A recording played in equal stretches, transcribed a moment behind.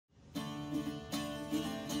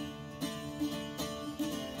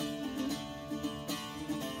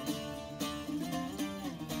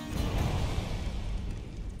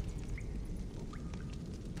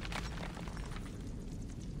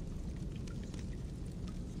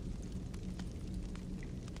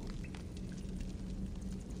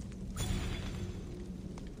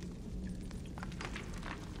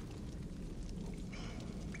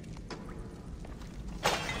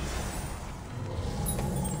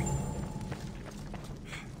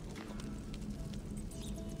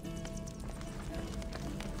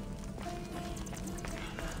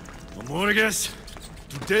Morges,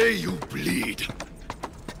 today you bleed.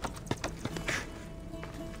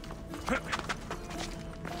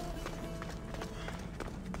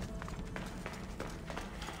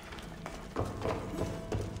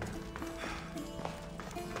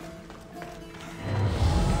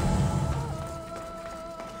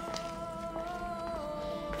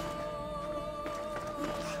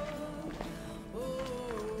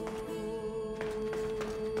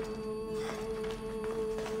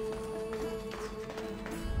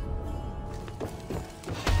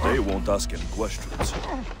 They won't ask any questions.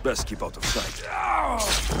 Best keep out of sight.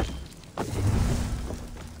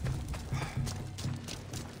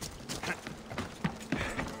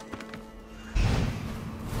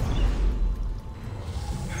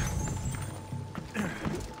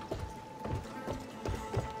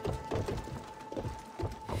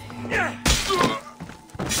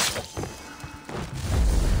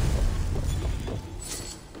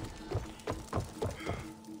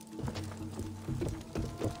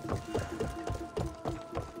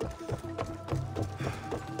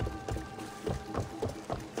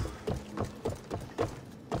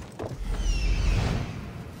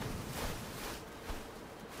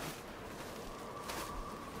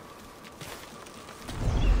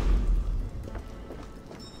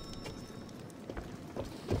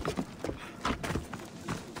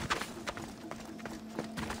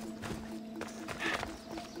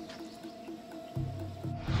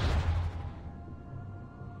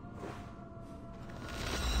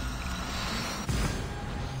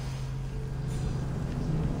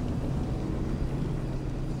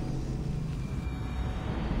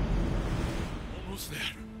 There.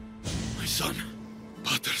 My son,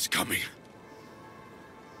 Pater's coming.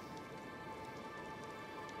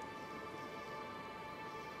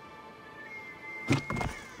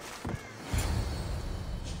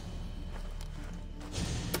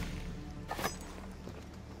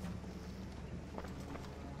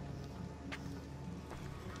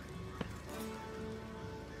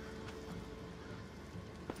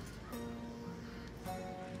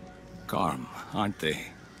 Calm, aren't they?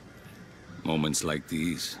 Moments like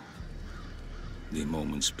these, the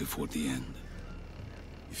moments before the end.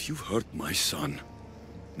 If you've hurt my son,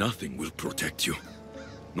 nothing will protect you.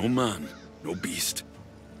 No man, no beast,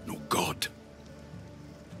 no god.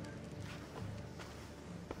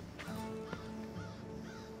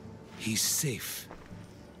 He's safe.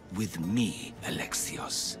 With me,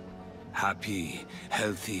 Alexios. Happy,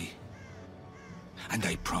 healthy. And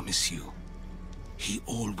I promise you, he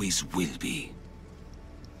always will be.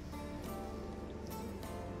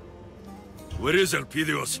 Where is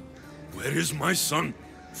Elpidios? Where is my son?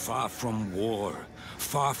 Far from war,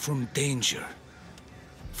 far from danger,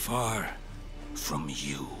 far from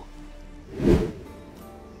you.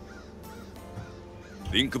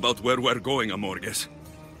 Think about where we're going, Amorges.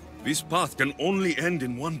 This path can only end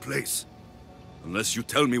in one place. Unless you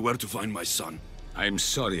tell me where to find my son. I'm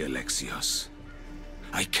sorry, Alexios.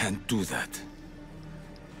 I can't do that.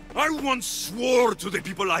 I once swore to the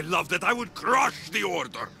people I love that I would crush the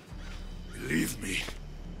Order. Believe me,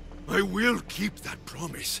 I will keep that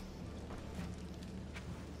promise.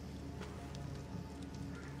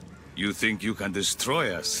 You think you can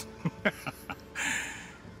destroy us?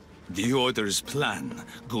 The Order's plan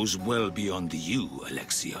goes well beyond you,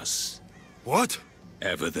 Alexios. What?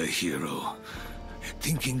 Ever the hero,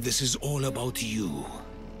 thinking this is all about you.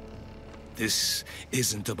 This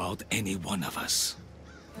isn't about any one of us.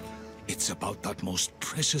 It's about that most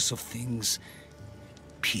precious of things,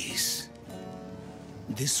 peace.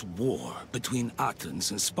 This war between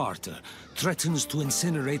Athens and Sparta threatens to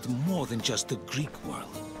incinerate more than just the Greek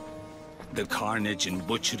world. The carnage and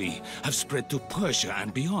butchery have spread to Persia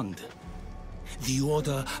and beyond. The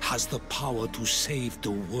Order has the power to save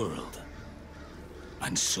the world.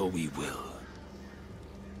 And so we will.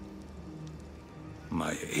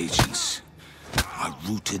 My agents are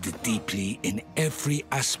rooted deeply in every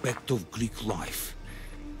aspect of Greek life.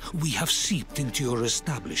 We have seeped into your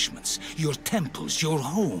establishments, your temples, your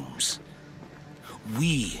homes.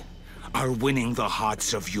 We are winning the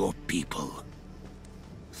hearts of your people.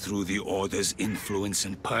 Through the Order's influence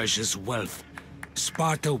and Persia's wealth,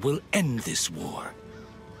 Sparta will end this war.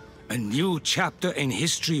 A new chapter in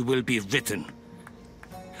history will be written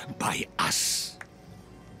by us.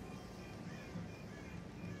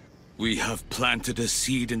 We have planted a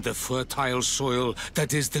seed in the fertile soil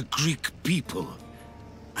that is the Greek people.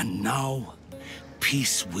 And now,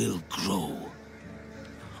 peace will grow.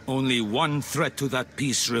 Only one threat to that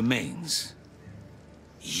peace remains.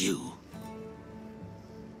 You.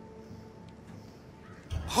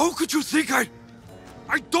 How could you think I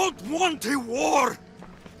don't want a war?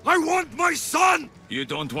 I want my son! You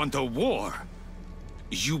don't want a war.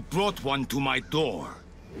 You brought one to my door.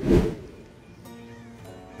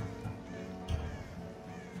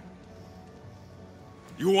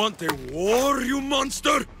 You want a war, you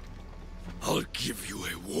monster? I'll give you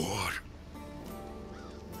a war.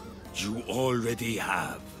 You already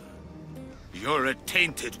have. You're a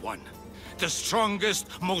tainted one. The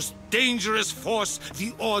strongest, most dangerous force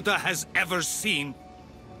the Order has ever seen.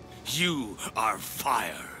 You are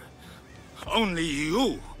fire. Only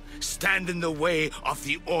you stand in the way of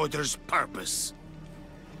the Order's purpose.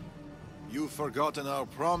 You've forgotten our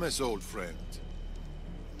promise, old friend.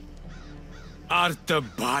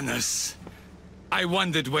 Artabanus. I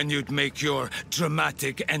wondered when you'd make your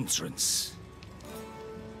dramatic entrance.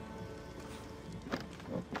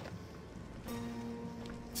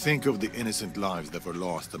 Think of the innocent lives that were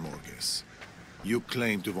lost, Amorges. You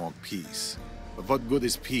claim to want peace. But what good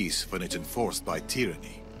is peace when it's enforced by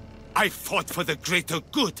tyranny? I fought for the greater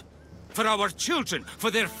good. For our children, for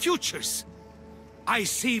their futures. I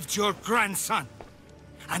saved your grandson.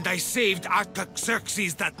 And I saved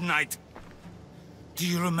Artaxerxes that night. Do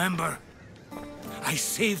you remember? I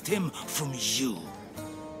saved him from you.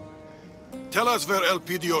 Tell us where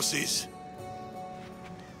Elpidios is.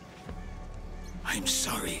 I'm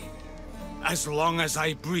sorry. As long as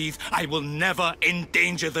I breathe, I will never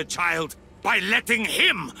endanger the child by letting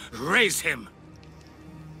him raise him.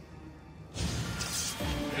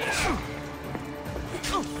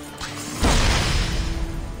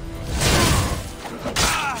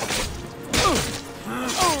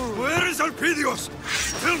 Where is Elpidios?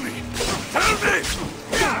 Tell me! Tell me!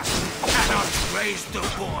 Cannot raise the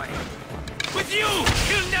boy. With you,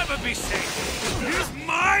 he'll never be safe. He's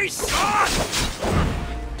my son!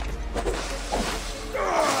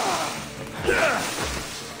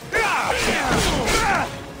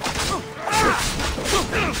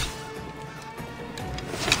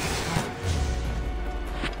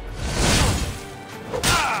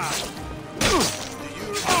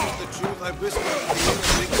 I whispered to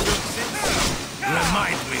you since.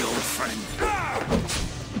 Remind me, old friend.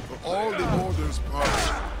 For all the Order's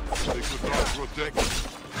power, they could not protect you.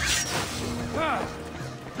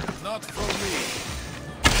 Not from me.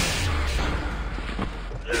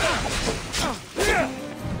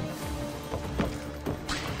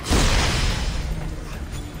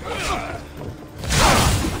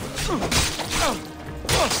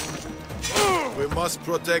 We must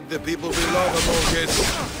protect the people we love, Amorges.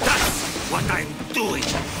 That's what I'm doing.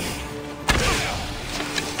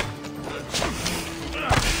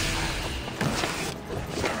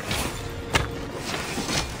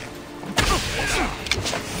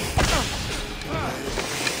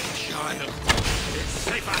 Child, in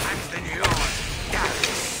safer hands than yours,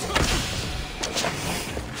 Darius.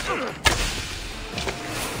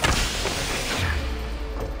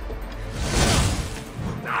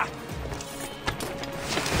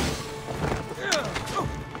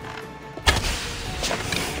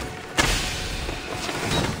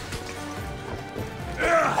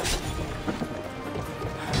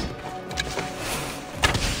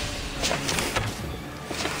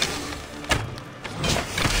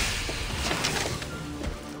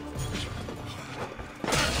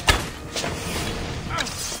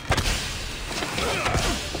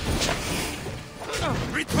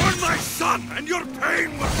 Return my son, and your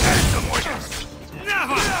pain will end, Amorges!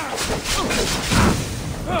 Never!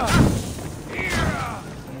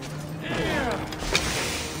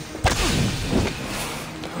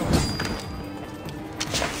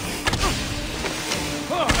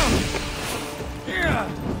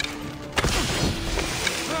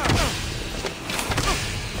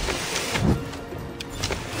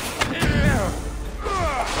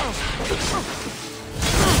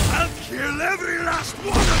 I'll kill every last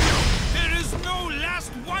one of you! There is no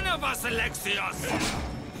last one of us, Alexios!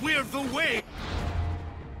 We're the way!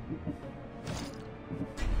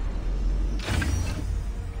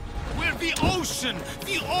 We're the ocean!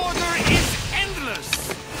 The Order is endless!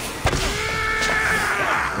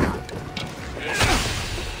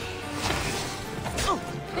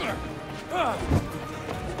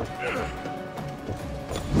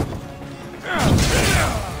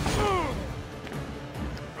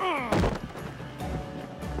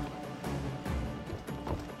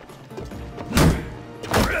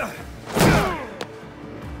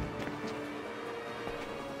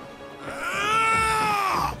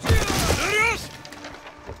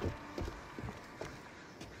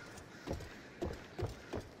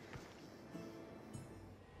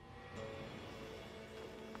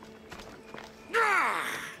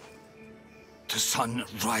 The sun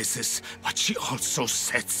rises, but she also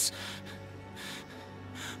sets.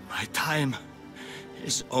 My time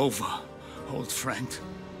is over, old friend.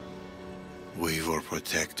 We were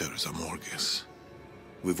protectors, Amorges.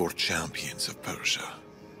 We were champions of Persia.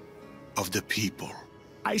 Of the people.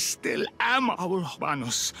 I still am our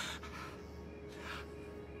Manos.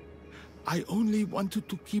 I only wanted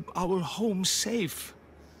to keep our home safe.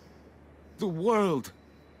 The world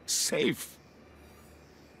safe.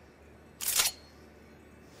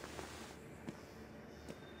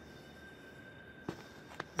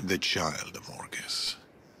 The child, Amorges.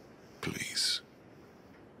 Please.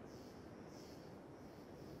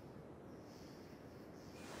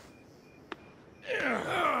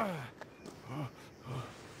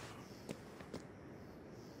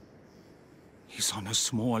 He's on a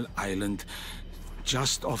small island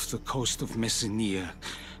just off the coast of Messenia.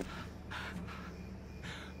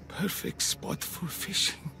 Perfect spot for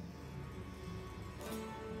fishing.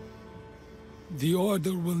 The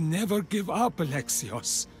Order will never give up,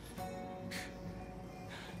 Alexios.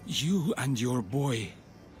 You and your boy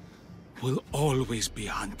will always be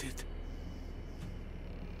hunted.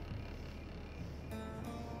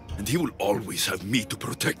 And he will always have me to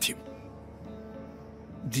protect him.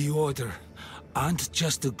 The Order aren't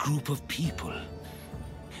just a group of people.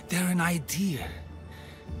 They're an idea.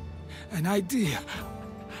 An idea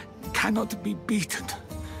cannot be beaten.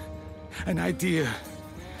 An idea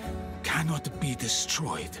cannot be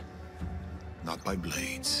destroyed. Not by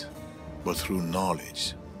blades, but through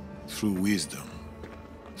knowledge, through wisdom,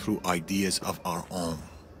 through ideas of our own.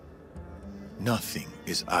 Nothing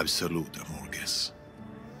is absolute, Amorges.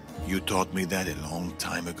 You taught me that a long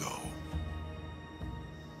time ago.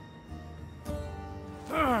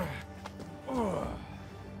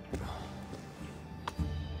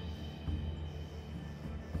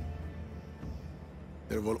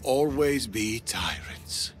 There will always be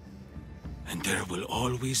tyrants. And there will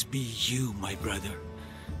always be you, my brother,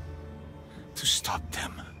 to stop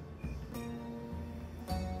them.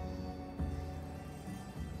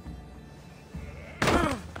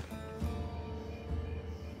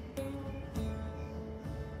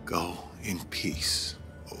 Go in peace,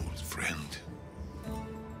 old friend.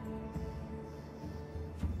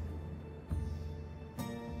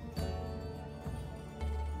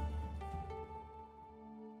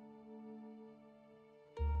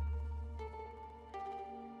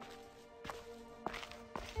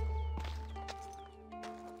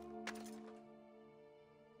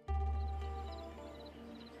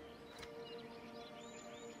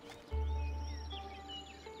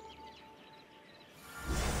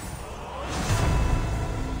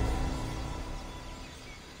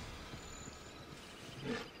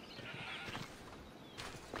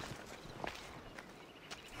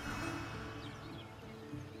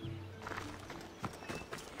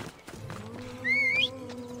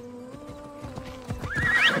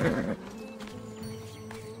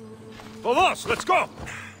 Vamos, let's go!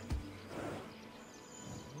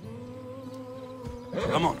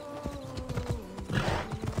 Come on.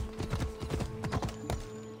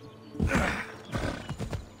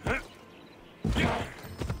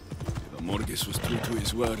 If Amorges was true to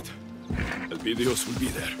his word, Elpidios will be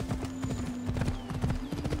there.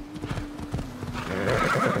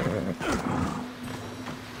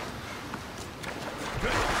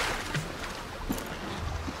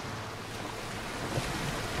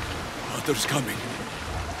 Others coming.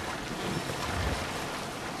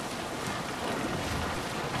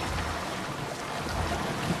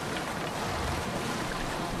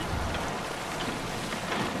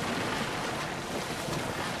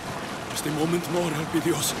 Just a moment more,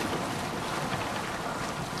 Elpidios.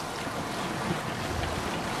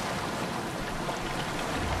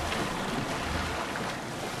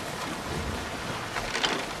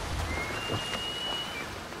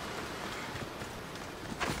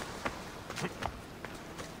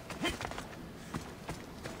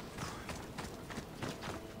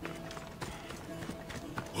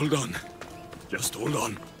 Hold on. Just hold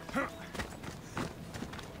on.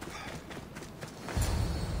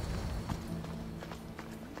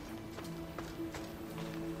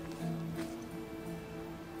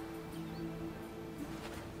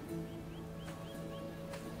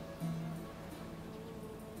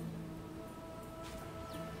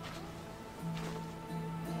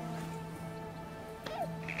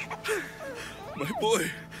 My boy,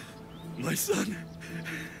 my son,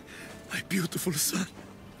 my beautiful son.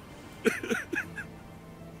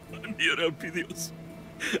 I'm here, Elpidios.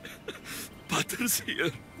 Pater's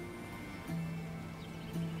here.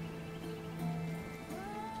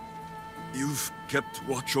 You've kept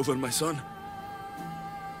watch over my son?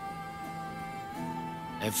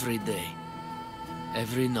 Every day,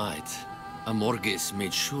 every night, Amorges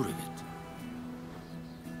made sure of it.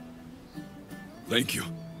 Thank you.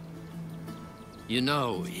 You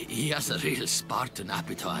know, he has a real Spartan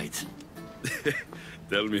appetite.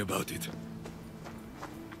 Tell me about it.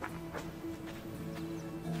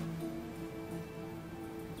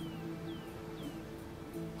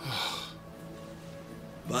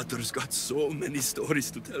 Pater's got so many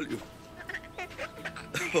stories to tell you.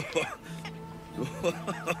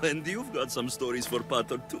 And you've got some stories for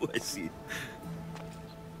Pater too, I see.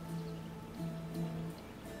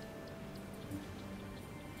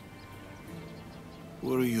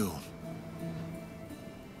 Who are you?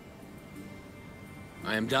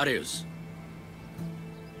 I am Darius,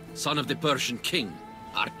 son of the Persian king,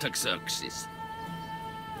 Artaxerxes.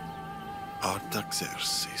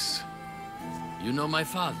 Artaxerxes. You know my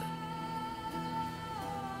father?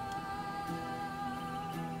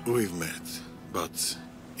 We've met, but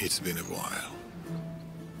it's been a while.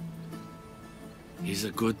 He's a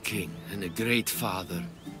good king and a great father.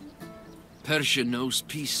 Persia knows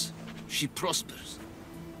peace. She prospers.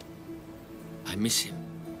 I miss him.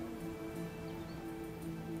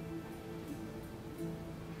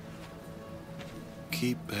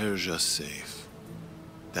 Keep Persia safe.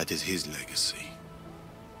 That is his legacy.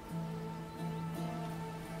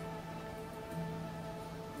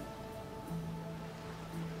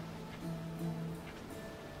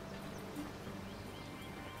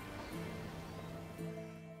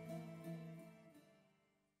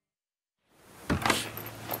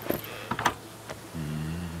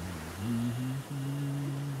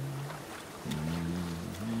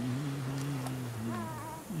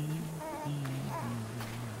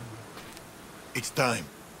 It's time.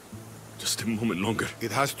 Just a moment longer.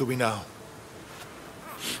 It has to be now.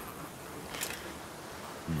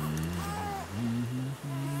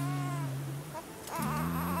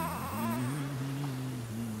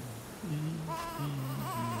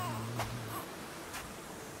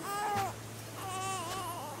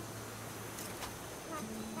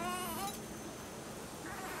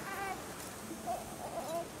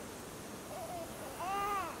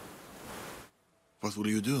 What will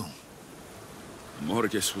you do?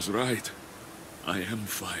 Morges was right. I am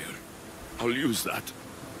fire. I'll use that.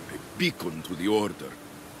 A beacon to the Order.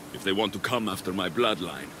 If they want to come after my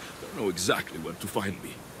bloodline, they'll know exactly where to find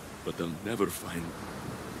me. But they'll never find me.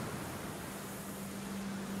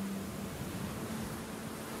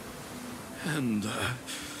 And,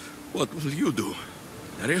 what will you do,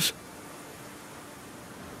 Darius?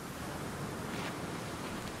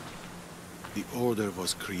 The Order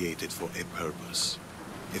was created for a purpose.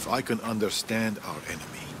 If I can understand our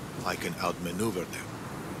enemy, I can outmaneuver them.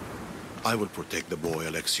 I will protect the boy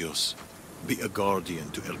Alexios, be a guardian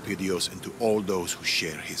to Elpidios and to all those who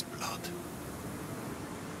share his blood.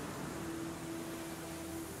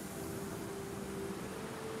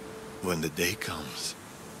 When the day comes,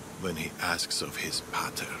 when he asks of his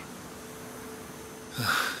pater,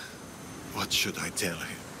 what should I tell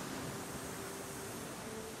him?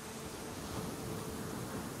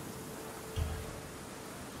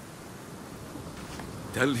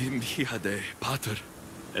 Tell him he had a pater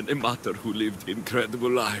and a mater who lived incredible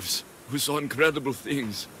lives, who saw incredible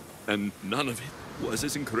things, and none of it was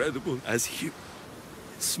as incredible as him.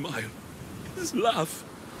 His smile, his laugh,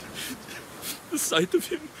 the sight of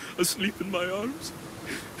him asleep in my arms.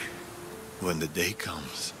 When the day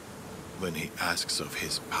comes, when he asks of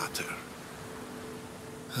his pater,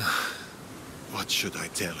 what should I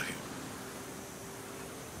tell him?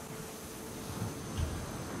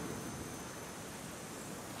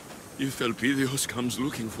 If Elpidios comes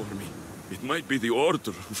looking for me, it might be the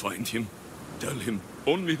Order who find him. Tell him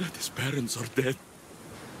only that his parents are dead.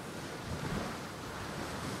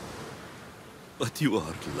 But you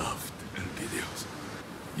are loved, Elpidios.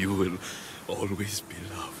 You will always be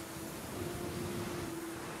loved.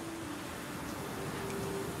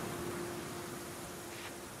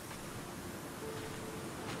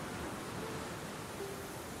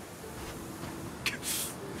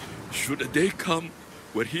 Should a day come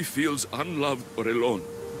where he feels unloved or alone,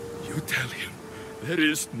 you tell him there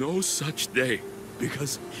is no such day,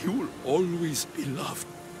 because he will always be loved.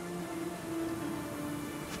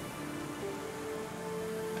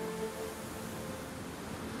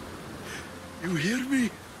 You hear me?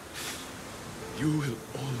 You will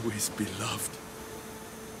always be loved.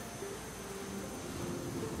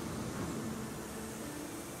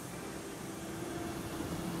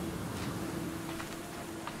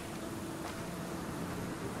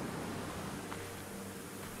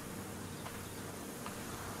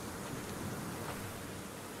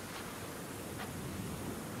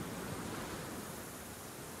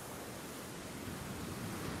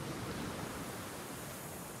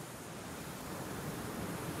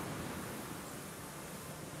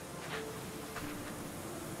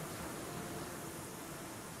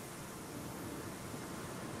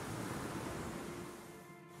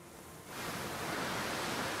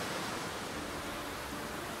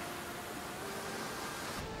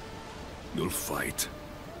 You'll fight,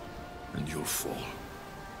 and you'll fall.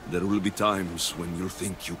 There will be times when you'll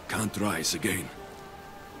think you can't rise again.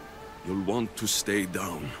 You'll want to stay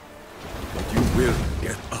down, but you will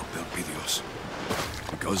get up, Elpidios.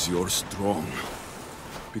 Because you're strong.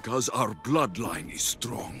 Because our bloodline is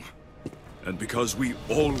strong. And because we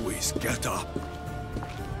always get up.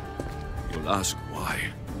 You'll ask why.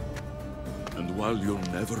 And while you'll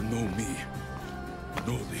never know me,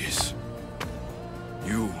 know this.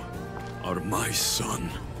 You are my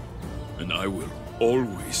son, and I will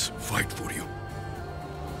always fight for you.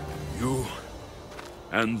 You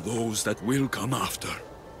and those that will come after.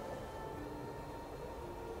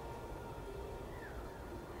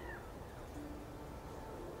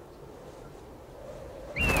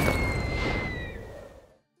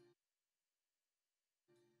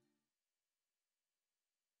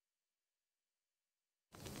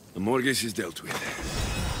 The Morges is dealt with,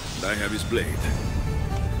 and I have his blade.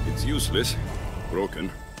 It's useless,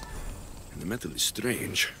 broken, and the metal is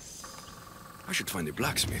strange. I should find a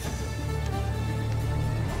blacksmith.